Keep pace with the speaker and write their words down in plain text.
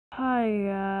Hi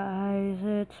guys,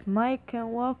 it's Mike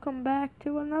and welcome back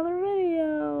to another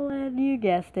video, and you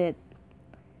guessed it,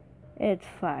 it's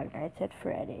Five Nights at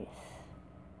Freddy's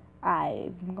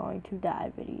I'm going to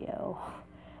die video.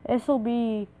 This will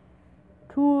be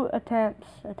 2 attempts,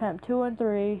 attempt 2 and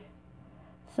 3,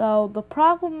 so the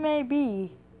problem may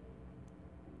be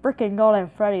freaking Golden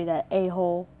Freddy, that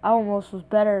a-hole. I almost was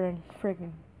better than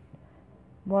freaking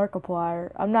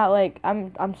Markiplier.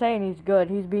 I'm saying he's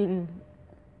good, he's beaten.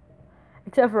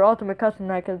 Except for Ultimate Custom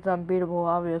Night, because it's unbeatable,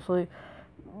 obviously.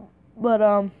 But,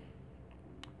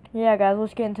 yeah, guys,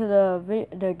 let's get into the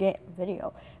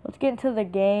video. Let's get into the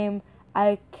game.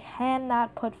 I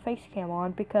cannot put face cam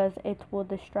on because it will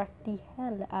distract the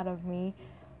hell out of me.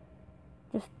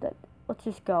 Let's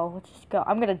just go. Let's just go.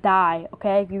 I'm gonna die,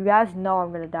 okay? You guys know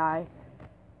I'm gonna die.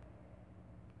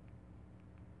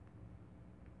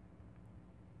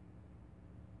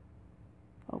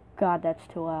 Oh, God, that's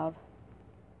too loud.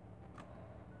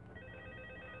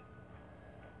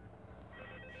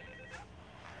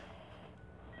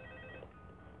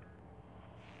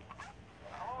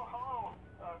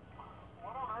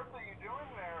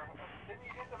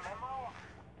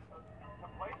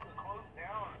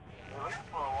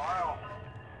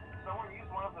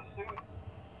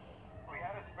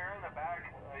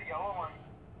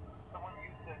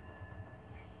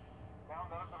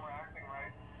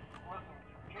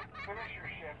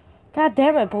 God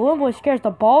damn it, Balloon Boy scares the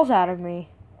balls out of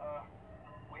me.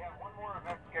 We have one more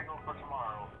event scheduled for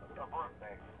tomorrow, a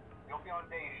birthday. You'll be on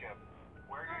day shift.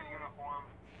 Wear your uniform.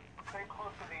 Stay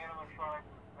close to the animatronics.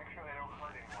 Make sure they don't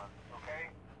hurt anyone, okay?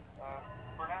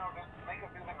 For now, just make it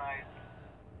through the night.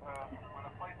 When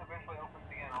the place eventually opens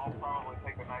again, I'll probably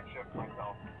take the night shift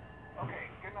myself. Okay,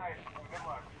 good night and good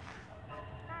luck.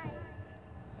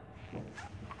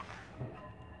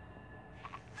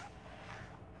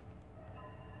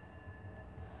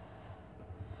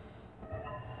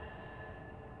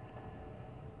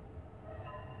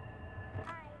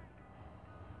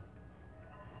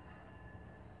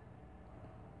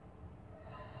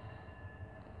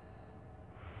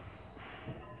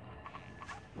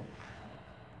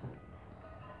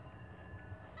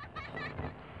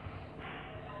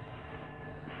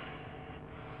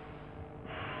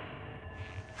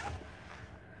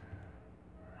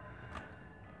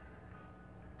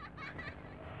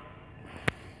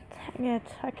 Dang it,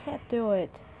 I can't do it.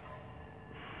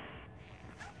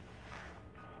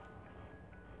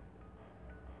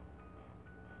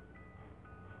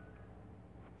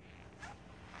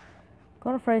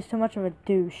 Golden Freddy's too much of a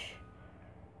douche.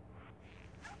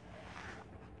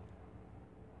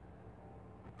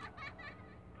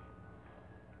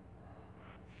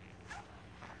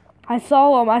 I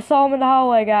saw him in the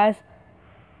hallway, guys.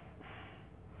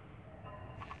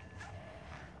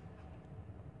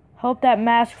 Hope that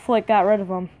mask flick got rid of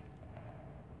him.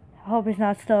 I hope he's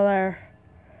not still there,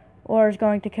 or is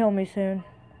going to kill me soon.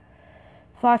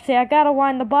 Foxy, I gotta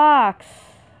wind the box.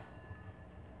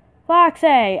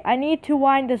 Foxy, I need to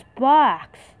wind this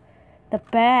box. The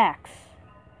backs.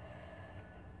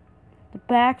 The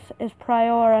backs is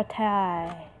priority.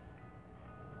 I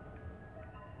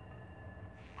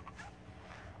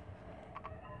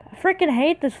freaking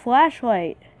hate this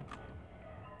flashlight.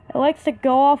 It likes to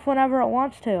go off whenever it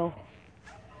wants to.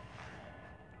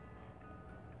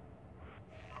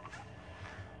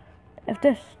 If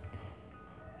this...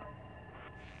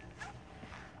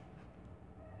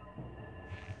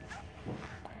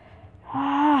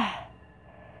 Ah...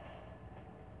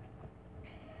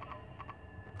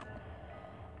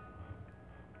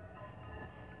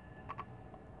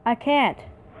 I can't.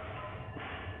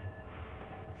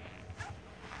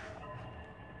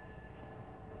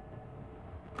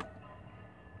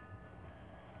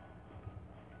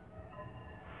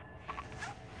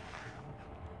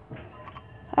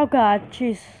 Oh God,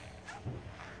 jeez.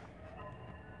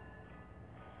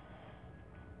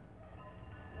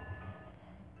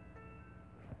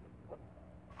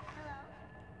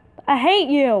 I hate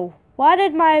you. Why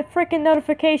did my freaking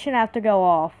notification have to go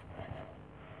off?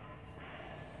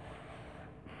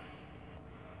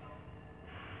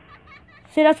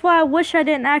 See, that's why I wish I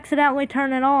didn't accidentally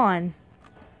turn it on.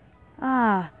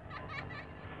 Ah.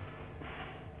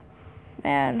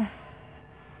 Man.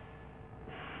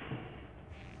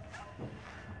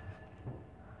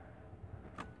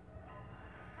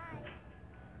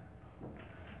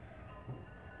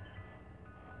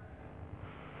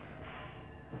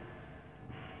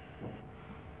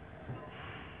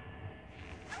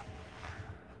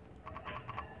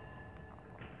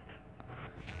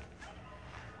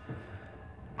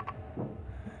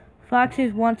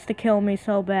 Foxy wants to kill me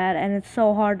so bad, and it's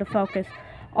so hard to focus.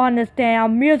 on this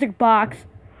damn music box.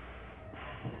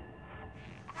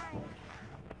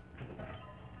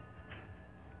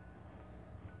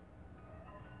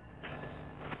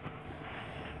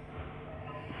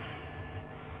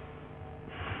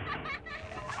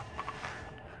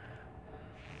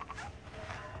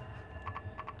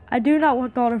 I do not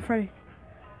want Golden Freddy.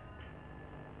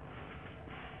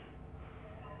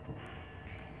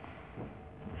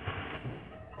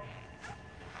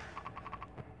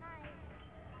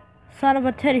 Son of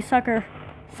a titty sucker.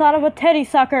 Son of a titty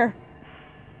sucker.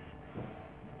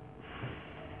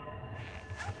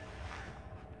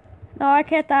 No, I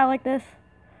can't die like this.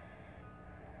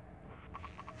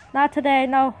 Not today,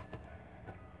 no.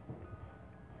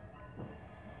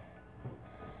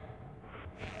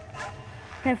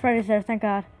 Okay, Freddy's there, thank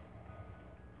God.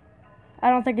 I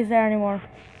don't think he's there anymore.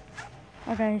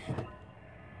 Okay,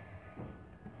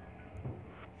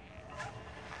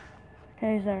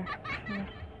 he's there. Yeah.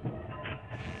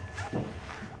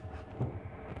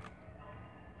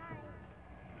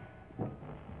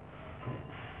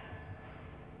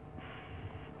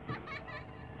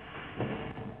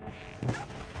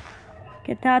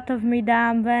 Get out of me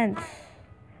damn vents.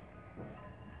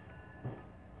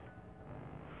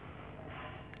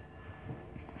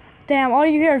 Damn, all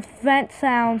you hear is vent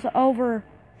sounds over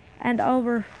and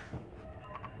over.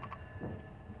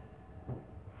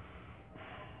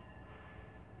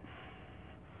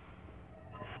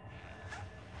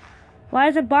 Why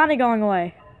isn't Bonnie going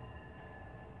away?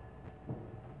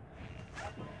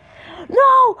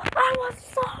 No! I was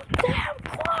so damn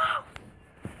close!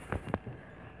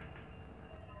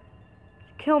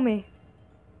 Kill me.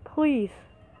 Please.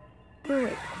 Do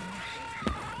it.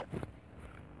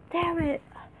 Damn it.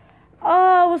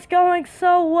 Oh, it was going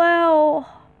so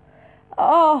well.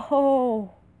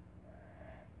 Oh.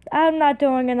 I'm not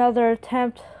doing another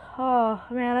attempt. Oh,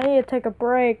 man, I need to take a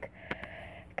break.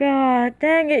 God,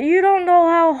 dang it. You don't know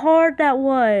how hard that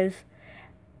was.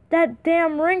 That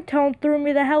damn ringtone threw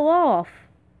me the hell off.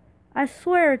 I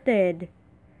swear it did.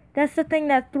 That's the thing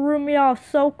that threw me off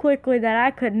so quickly that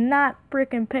I could not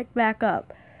freaking pick back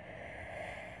up.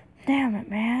 Damn it,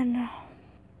 man.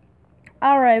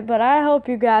 Alright, but I hope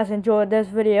you guys enjoyed this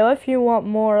video. If you want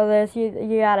more of this, you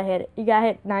gotta hit it. You gotta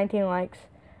hit 19 likes.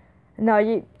 No,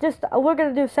 we're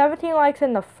gonna do 17 likes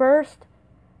in the first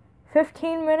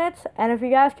 15 minutes. And if you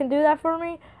guys can do that for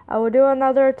me, I will do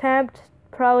another attempt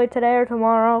probably today or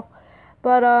tomorrow.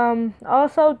 But,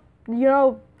 also, you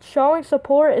know, showing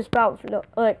support is about,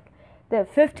 like, the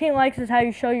 15 likes is how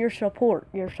you show your support.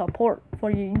 Your support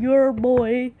for your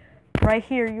boy right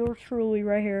here. Yours truly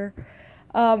right here.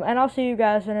 And I'll see you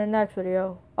guys in the next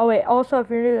video. Oh wait, also if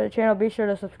you're new to the channel, be sure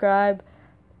to subscribe.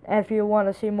 And if you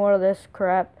want to see more of this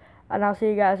crap. And I'll see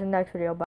you guys in the next video. Bye.